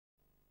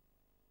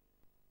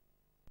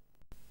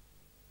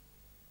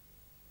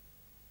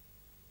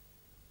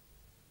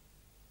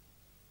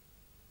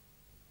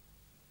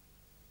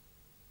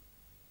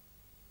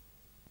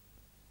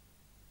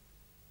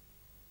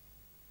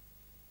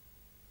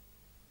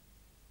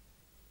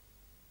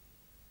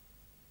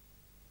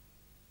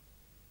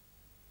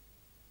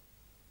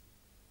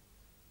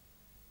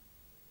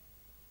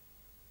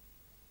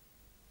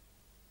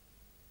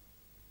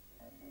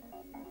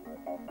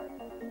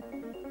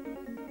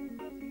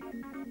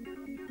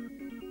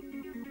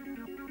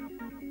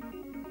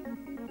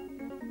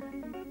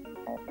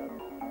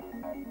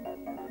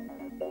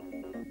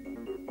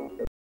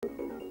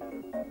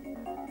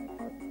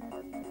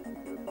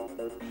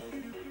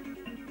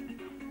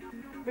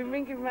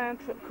been ringing round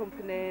truck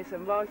companies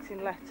and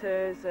writing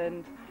letters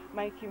and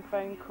making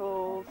phone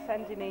calls,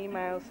 sending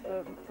emails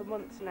for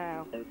months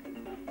now.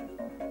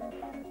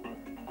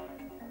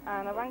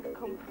 And I rang a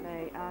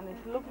company and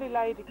this lovely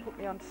lady put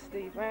me on to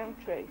Steve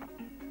Roundtree.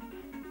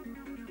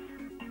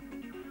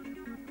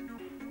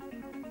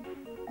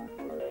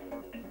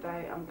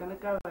 Today I'm going to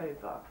go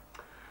over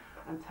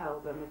and tell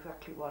them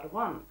exactly what I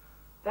want.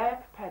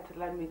 They're prepared to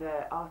lend me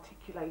their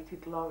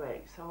articulated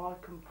lorry so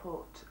I can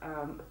put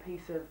a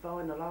piece of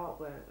vinyl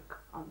artwork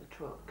on the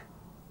truck.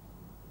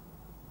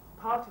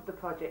 Part of the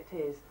project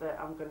is that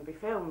I'm going to be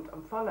filmed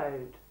and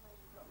followed.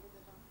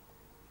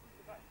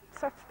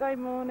 Saturday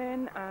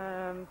morning,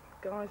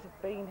 guys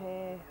have been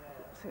here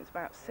since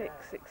about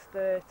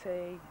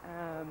 6:30.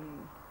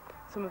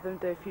 Some of them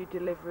do a few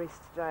deliveries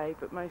today,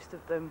 but most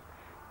of them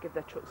give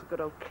their trucks a good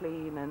old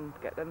clean and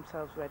get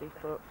themselves ready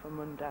for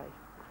Monday.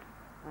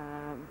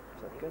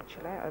 So they go and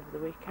chill out over the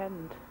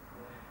weekend.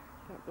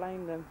 Don't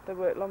blame them. They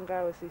work long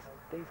hours,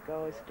 these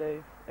guys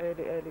do.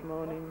 Early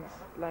mornings,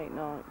 late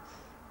nights.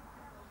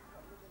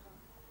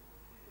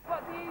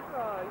 What do you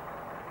drive?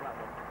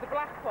 The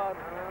black one?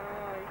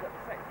 Oh, you got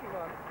the sexy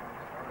one.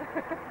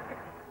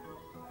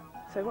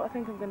 So what I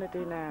think I'm going to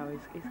do now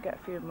is get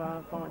a few of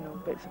my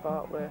vinyl bits of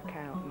artwork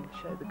out and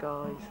show the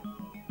guys.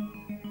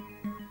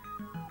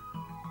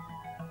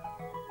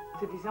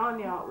 To design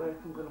the artwork,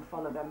 I'm going to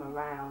follow them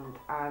around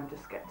and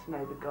just get to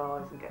know the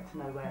guys and get to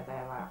know where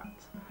they're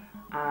at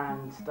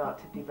and start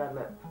to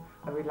develop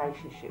a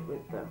relationship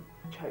with them,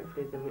 which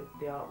hopefully the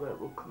artwork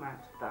will come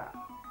out of that.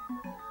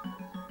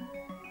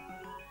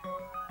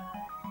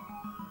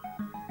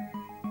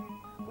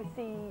 We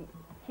see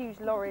huge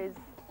lorries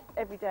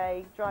every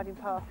day driving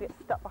past. We get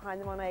stuck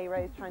behind them on A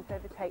roads trying to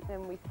overtake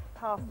them. We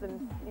pass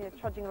them,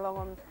 trudging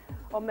along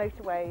on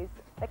motorways.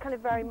 They're kind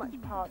of very much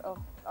part of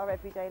our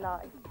everyday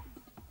life.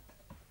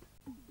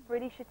 For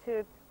Alisha to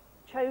have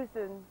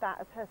chosen that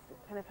as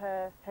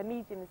her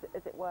medium,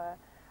 as it were,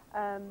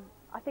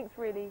 I think it's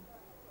really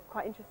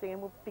quite interesting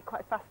and will be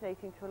quite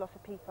fascinating to a lot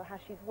of people how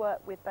she's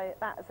worked with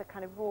that as a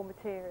kind of raw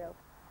material.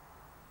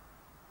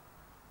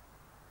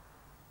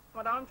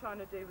 What I'm trying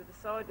to do with the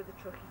side of the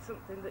truck is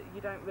something that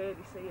you don't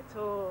really see at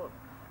all,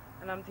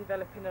 and I'm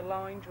developing a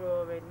line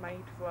drawing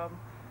made from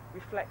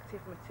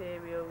reflective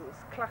materials,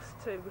 class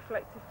 2,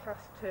 reflective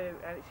class 2,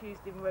 and it's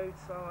used in road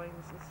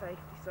signs and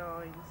safety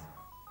signs.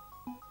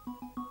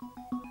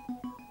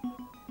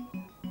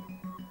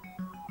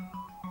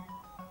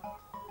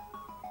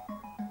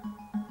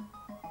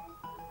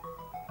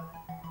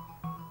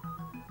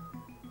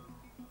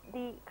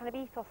 The kind of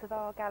ethos of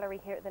our gallery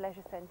here at the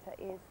Leisure Centre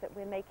is that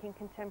we're making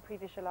contemporary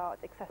visual art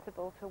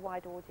accessible to a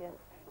wide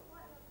audience.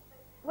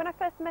 When I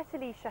first met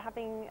Alisha,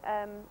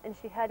 and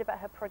she heard about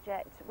her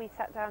project, we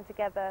sat down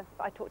together.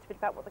 I talked a bit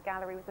about what the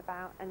gallery was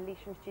about, and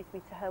Alisha introduced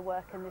me to her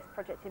work and this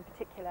project in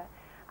particular.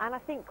 And I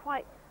think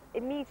quite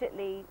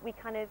immediately we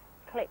kind of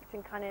clicked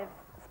and kind of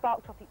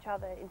sparked off each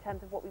other in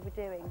terms of what we were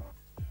doing.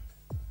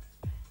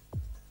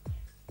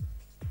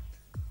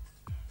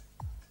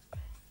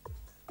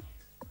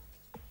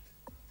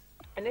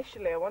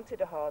 Initially I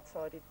wanted a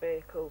hard-sided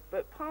vehicle,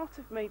 but part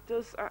of me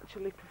does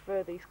actually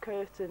prefer these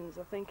curtains.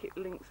 I think it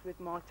links with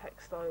my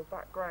textile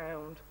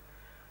background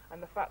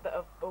and the fact that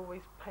I've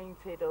always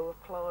painted or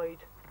applied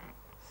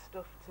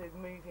stuff to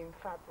moving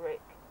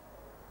fabric.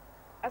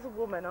 As a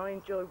woman, I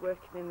enjoy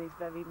working in these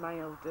very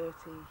male,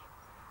 dirty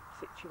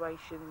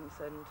situations,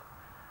 and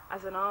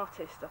as an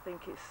artist I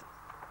think it's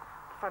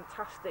a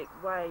fantastic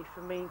way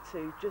for me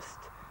to just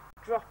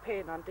drop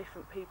in on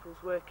different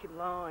people's working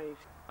lives,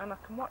 and I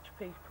can watch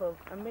people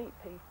and meet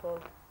people.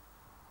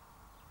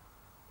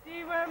 Do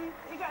you got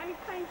any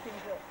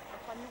paintings up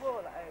on your wall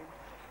at home?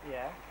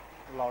 Yeah,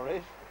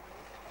 lorries.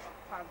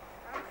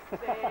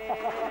 Fantastic!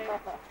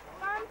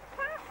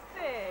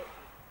 Fantastic!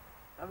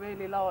 I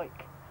really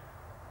like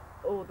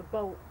all the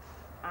bolts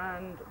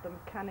and the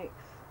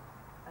mechanics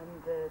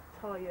and the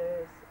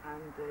tyres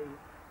and the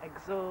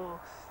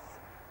exhausts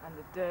and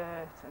the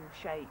dirt and the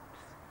shapes.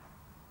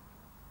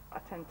 I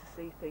tend to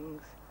see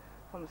things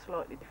from a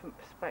slightly different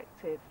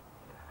perspective,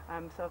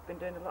 so I've been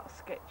doing a lot of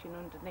sketching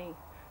underneath,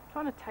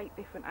 trying to take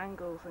different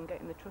angles and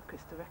getting the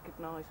truckers to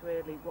recognise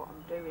really what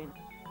I'm doing.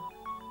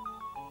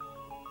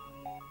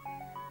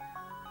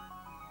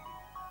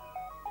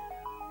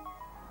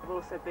 I've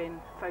also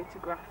been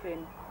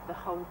photographing the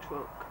whole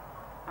truck,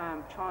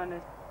 trying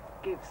to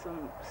give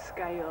some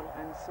scale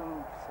and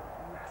some sort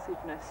of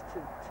massiveness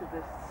to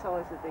the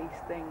size of these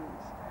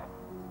things.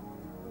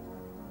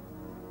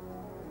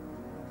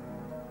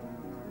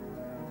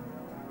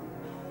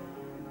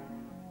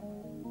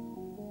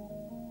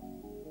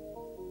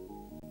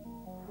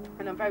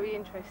 And I'm very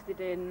interested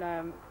in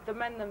the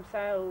men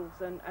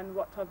themselves and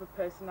what type of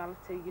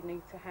personality you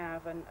need to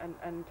have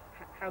and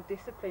how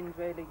disciplined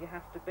really you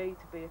have to be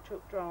a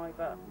truck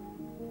driver.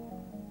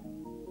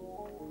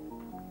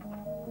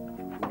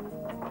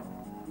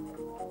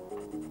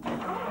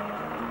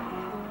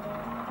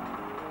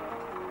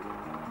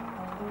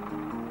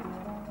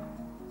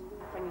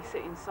 When you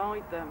sit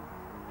inside them,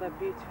 they're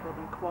beautiful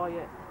and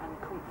quiet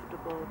and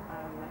comfortable,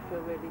 and they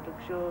feel really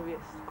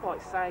luxurious,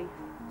 quite safe.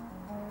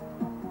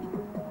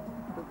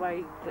 The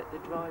way that the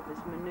drivers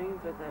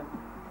manoeuvre them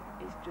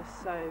is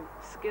just so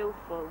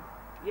skillful,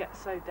 yet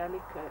so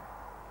delicate.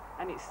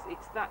 And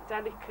it's that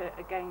delicate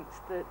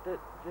against the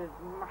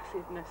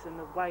massiveness and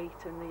the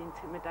weight and the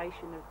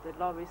intimidation of the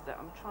lorries that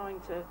I'm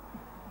trying to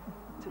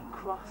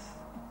cross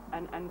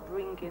and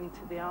bring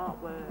into the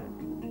artwork.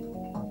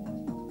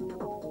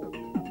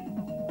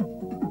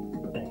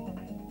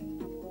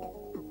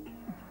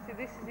 See,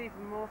 this is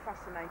even more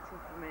fascinating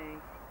for me,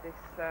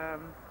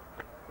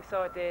 this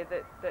idea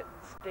that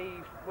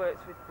Steve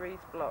works with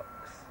breeze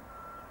blocks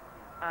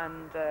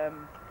and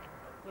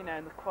you know,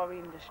 in the quarry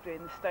industry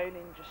and the stone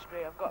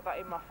industry. I've got that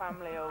in my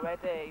family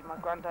already. My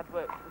granddad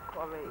worked for the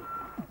quarry.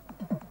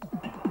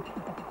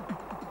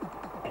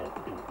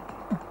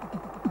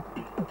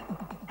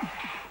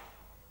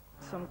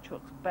 Some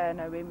trucks bear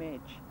no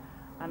image,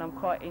 and I'm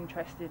quite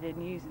interested in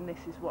using this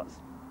as what's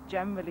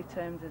generally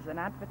termed as an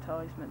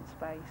advertisement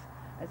space,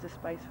 as a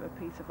space for a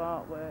piece of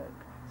artwork.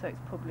 So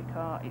it's public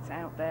art, it's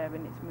out there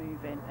and it's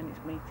moving and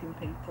it's meeting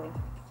people.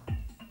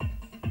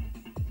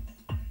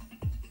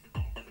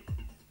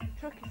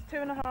 The truck is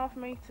 2.5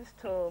 metres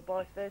tall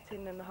by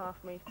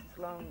 13.5 metres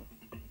long.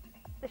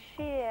 The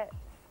sheer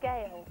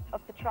scale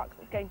of the truck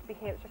that's going to be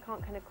here, which I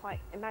can't kind of quite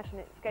imagine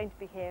it's going to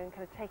be here, and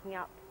kind of taking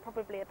up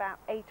probably about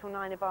 8 or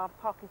 9 of our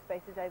parking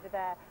spaces over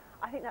there,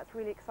 I think that's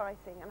really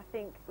exciting. And I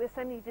think with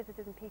so many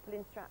visitors and people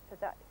in Stratford,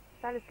 that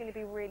is going to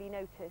be really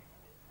noticed.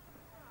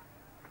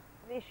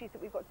 The issues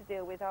that we've got to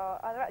deal with are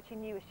actually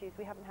new issues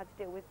we haven't had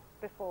to deal with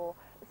before.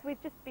 So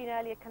we've just been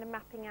earlier kind of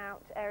mapping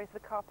out areas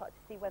of the car park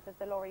to see whether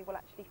the lorry will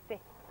actually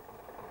fit.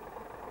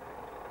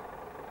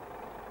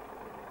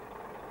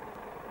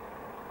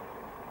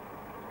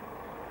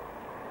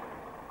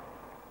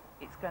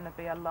 It's going to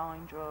be a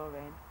line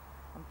drawing.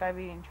 I'm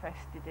very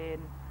interested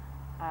in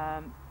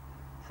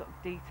sort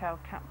of detail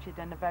captured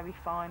in a very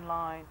fine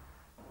line.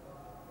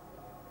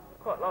 I'd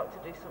quite like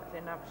to do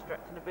something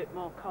abstract and a bit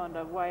more kind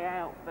of way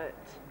out, but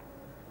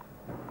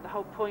the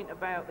whole point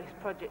about this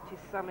project is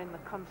selling the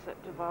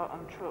concept of art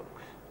on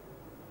trucks,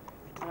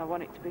 and I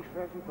want it to be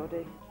for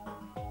everybody.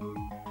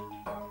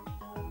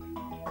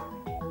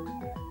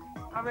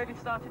 I really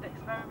started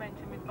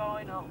experimenting with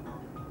vinyl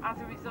as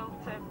a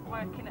result of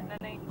working at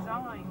Nanite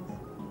Designs.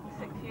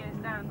 6 years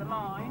down the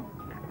line,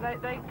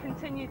 they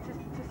continue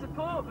to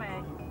support me,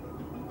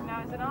 you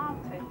know, as an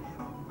artist.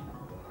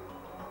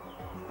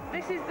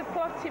 This is the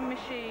plotting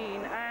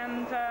machine,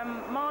 and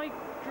my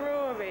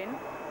drawing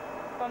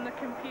from the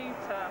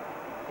computer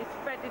is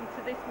fed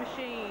into this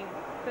machine.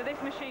 So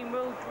this machine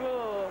will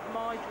draw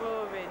my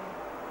drawing,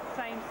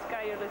 same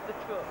scale as the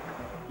truck.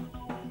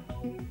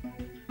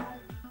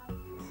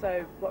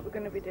 So what we're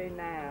going to be doing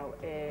now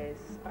is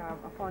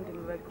I'm finding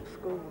a local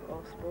school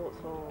or sports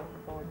hall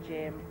or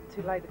gym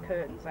to lay the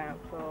curtains out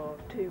for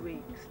 2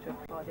 weeks to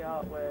apply the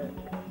artwork.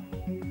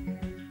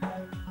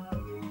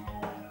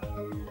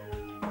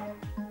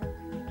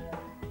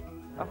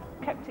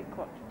 I've kept it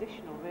quite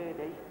traditional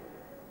really,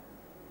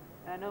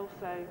 and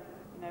also,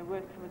 you know,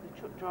 working with the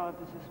truck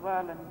drivers as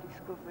well and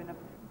discovering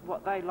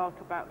what they like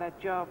about their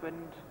job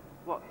and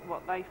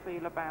what they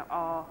feel about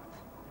art.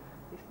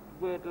 This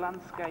word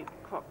landscape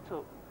cropped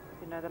up.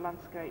 You know, the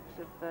landscapes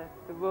of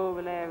the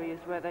rural areas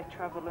where they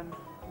travel and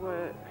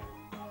work.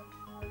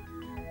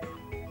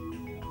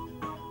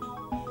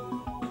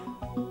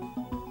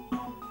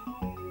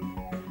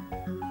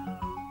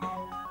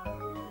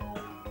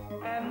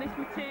 This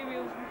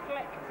material's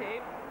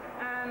reflective,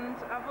 and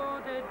I've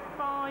ordered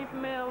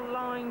 5mm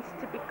lines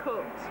to be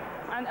cut,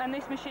 and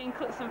this machine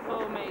cuts them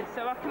for me,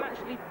 so I can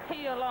actually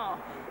peel off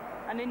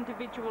an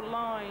individual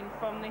line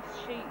from this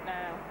sheet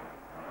now.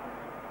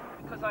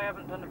 Because I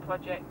haven't done a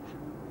project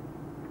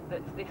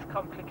that's this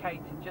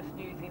complicated just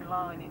using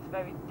line, it's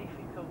very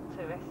difficult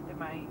to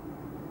estimate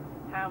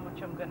how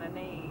much I'm going to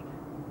need,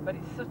 but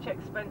it's such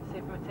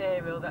expensive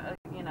material that,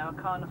 you know,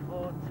 I can't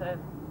afford to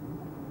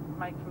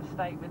make a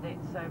mistake with it,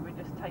 so we're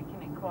just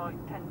taking it quite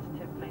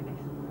tentatively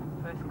this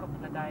first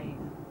couple of days.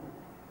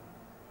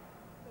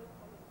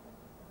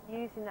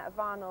 Using that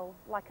vinyl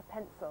like a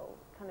pencil,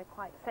 kind of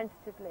quite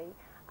sensitively,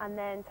 and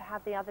then to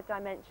have the other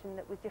dimension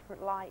that with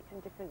different light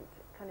and different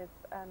kind of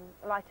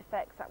light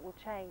effects that will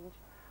change,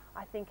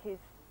 I think is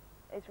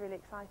really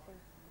exciting.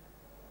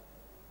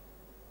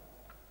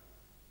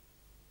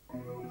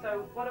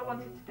 So what I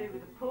wanted to do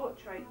with the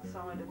portrait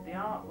side of the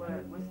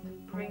artwork was to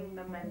bring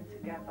the men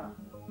together,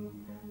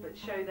 but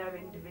show their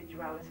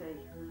individuality.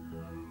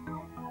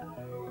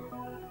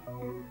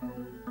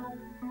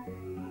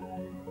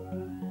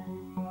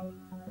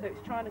 So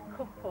it's trying to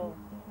couple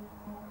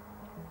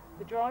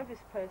the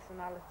driver's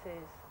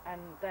personalities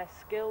and their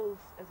skills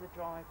as a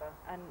driver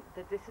and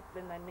the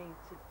discipline they need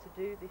to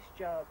do this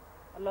job,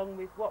 along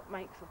with what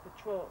makes up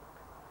a truck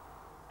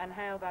and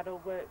how that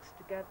all works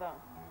together.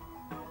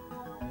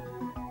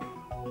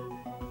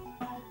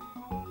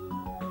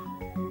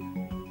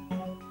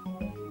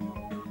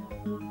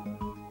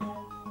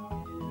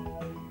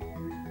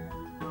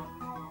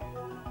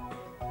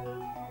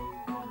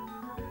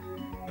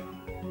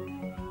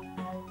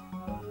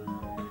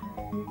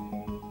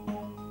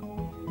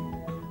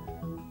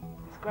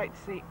 great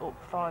to see it up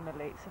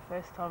finally. It's the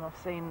first time I've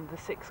seen the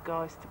 6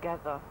 guys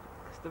together,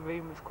 because the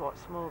room was quite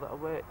small that I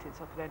worked in,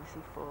 so I could only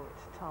see 4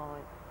 at a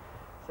time.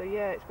 So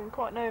yeah, it's been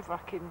quite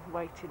nerve-wracking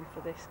waiting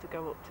for this to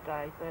go up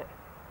today, but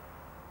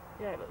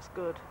yeah, it looks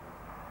good.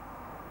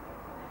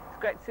 It's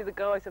great to see the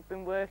guys I've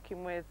been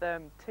working with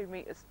 2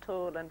 metres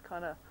tall and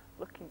kind of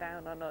looking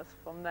down on us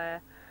from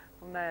their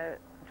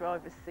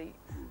driver's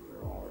seats.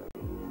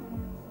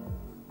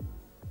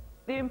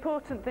 The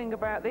important thing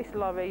about this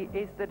lorry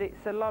is that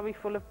it's a lorry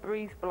full of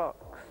breeze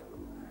blocks,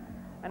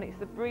 and it's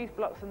the breeze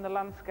blocks and the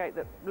landscape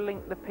that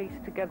link the piece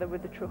together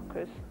with the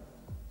truckers.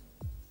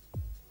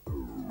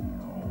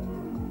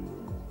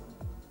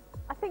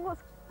 I think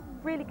what's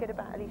really good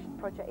about Alisha's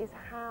project is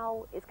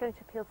how it's going to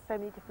appeal to so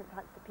many different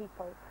types of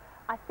people.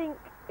 I think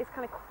its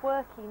kind of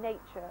quirky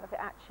nature of it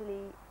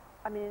actually,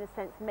 I mean, in a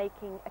sense,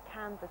 making a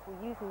canvas or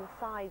using the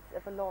sides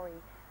of a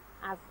lorry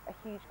as a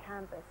huge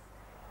canvas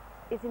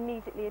is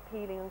immediately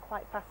appealing and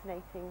quite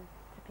fascinating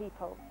to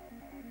people.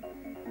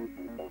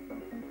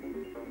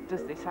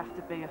 Does this have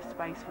to be a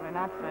space for an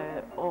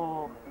advert,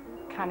 or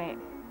can it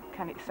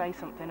say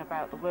something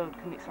about the world?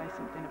 Can it say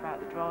something about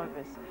the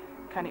drivers?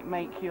 Can it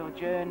make your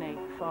journey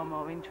far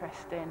more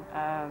interesting,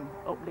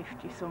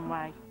 uplift you some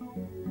way?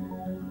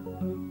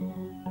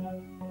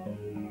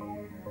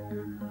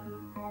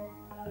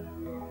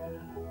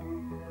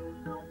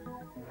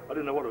 I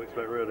didn't know what to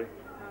expect, really.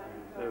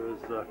 It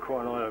was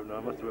quite an eye-opener, I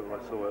must admit, when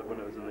I saw it when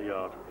it was in the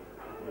yard.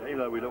 You know, even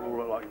though we all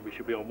look like we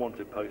should be on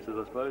wanted posters,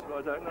 I suppose, but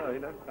I don't know, you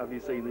know. Have you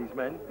seen these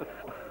men?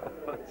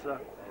 But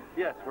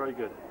yes, very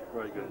good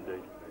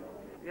indeed.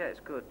 Yeah, it's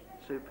good,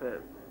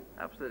 superb,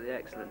 absolutely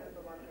excellent.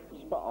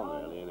 Spot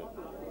on, really, isn't it?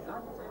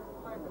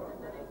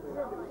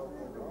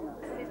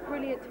 It's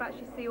brilliant to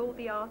actually see all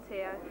the art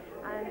here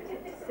and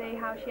to see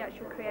how she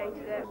actually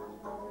created it.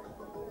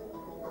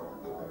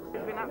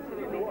 It's been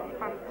absolutely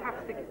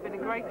fantastic. It's been a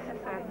great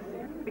success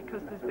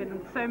because there's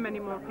been so many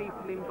more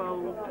people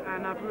involved,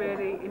 and I've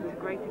really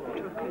integrated the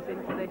truckers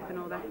into this and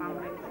all their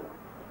families.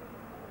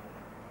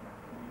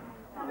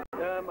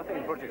 I think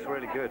the project's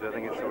really good. I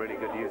think it's a really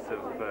good use of,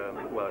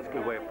 well, it's a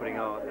good way of putting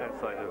art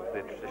outside of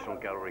the traditional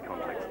gallery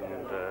context,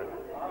 and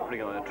putting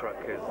it on a truck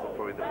is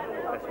probably the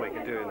best way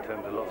to do it in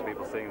terms of lots of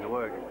people seeing the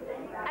work.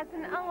 As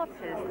an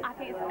artist, I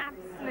think it's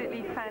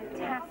absolutely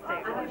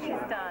fantastic what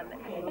she's done.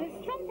 And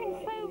there's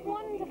something so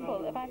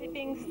wonderful about it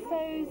being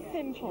so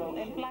simple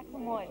in black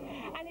and white.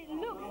 And it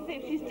looks as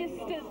if she's just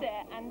stood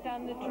there and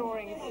done the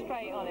drawing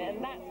straight on it,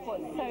 and that's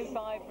what's so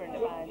vibrant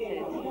about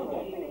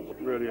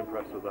it. Really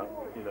impressed with that.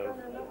 You know,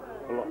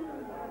 it's a lot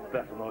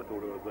better than I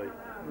thought it would be.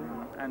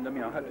 And I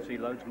mean, I hope to see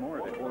loads more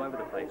of it all over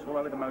the place, all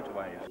over the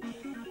motorways.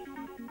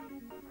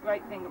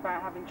 Great thing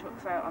about having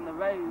trucks out on the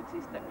roads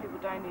is that people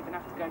don't even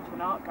have to go to an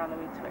art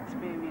gallery to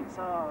experience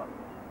art.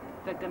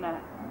 They're going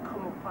to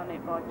come upon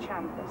it by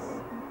chance.